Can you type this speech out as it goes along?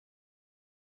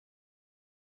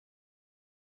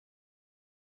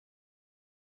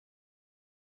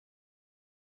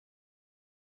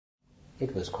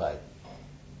It was quite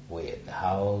weird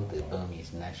how the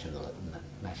Burmese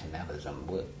nationalism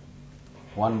worked.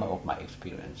 One of my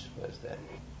experience was that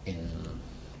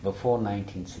before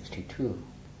 1962,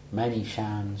 many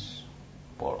shans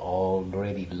were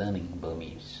already learning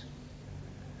Burmese.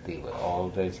 They were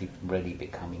already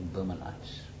becoming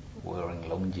Burmanized, wearing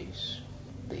longis,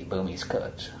 the Burmese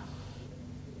skirts.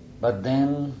 But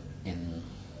then,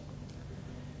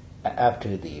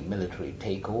 after the military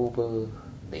takeover,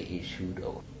 they issued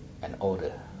an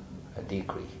order, a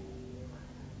decree,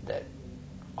 that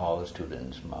all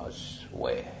students must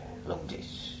wear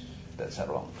longis, the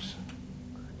sarongs.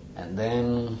 And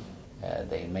then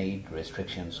they made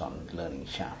restrictions on learning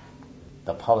shan.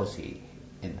 The policy,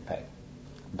 in fact,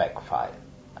 backfired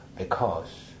because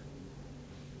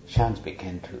shans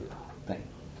began to think,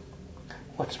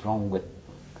 what's wrong with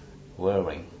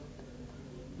wearing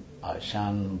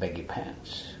shan baggy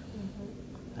pants?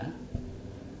 Huh?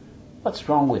 What's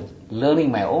wrong with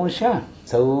learning my own shan?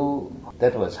 So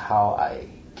that was how I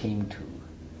came to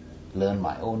learn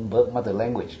my own mother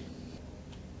language.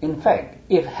 In fact,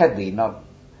 if had they not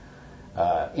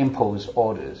imposed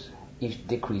orders,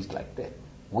 decrees like that,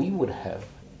 we would have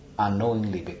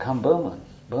unknowingly become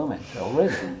Burmans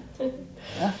already.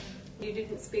 Yeah? You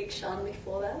didn't speak shan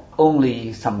before that?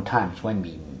 Only sometimes when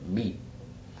we meet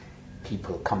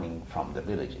people coming from the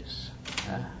villages,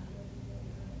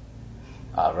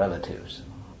 our relatives,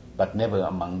 but never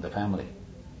among the family.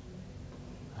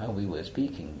 We were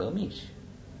speaking Burmese.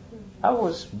 I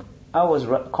was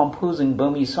composing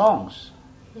Burmese songs.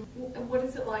 And what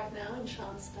is it like now in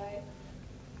Shan State?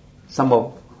 Some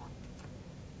of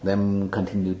them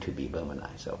continue to be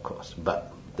Burmanized, of course,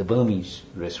 but the Burmese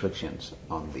restrictions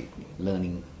on the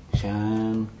learning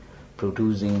shan,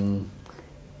 producing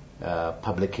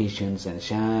publications in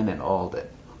shan and all that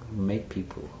make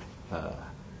people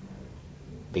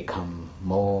become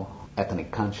more ethnic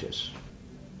conscious.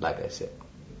 Like I said,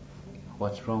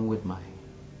 what's wrong with my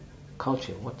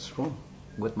culture? What's wrong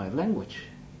with my language?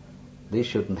 They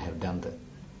shouldn't have done that.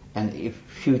 And if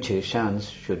future shans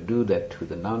should do that to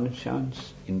the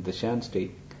non-shans in the shan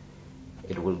state,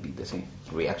 it will be the same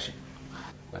reaction.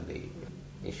 When they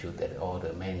issued that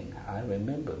order, I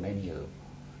remember many of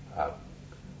our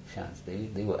shans,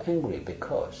 they were angry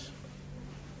because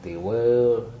they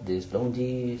wear these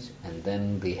longis and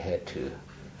then they had to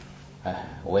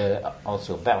wear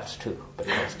also belts too,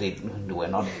 because they were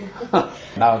not.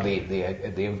 Now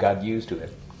they've got used to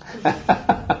it.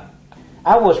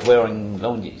 I was wearing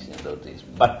longis in those days,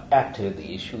 but after they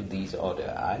issued these orders,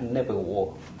 I never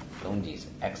wore longis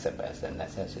except as a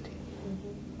necessity.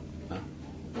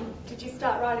 Mm-hmm. Did you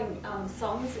start writing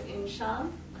songs in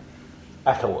shan?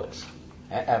 Afterwards,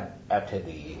 after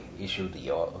they issued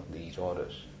these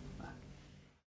orders.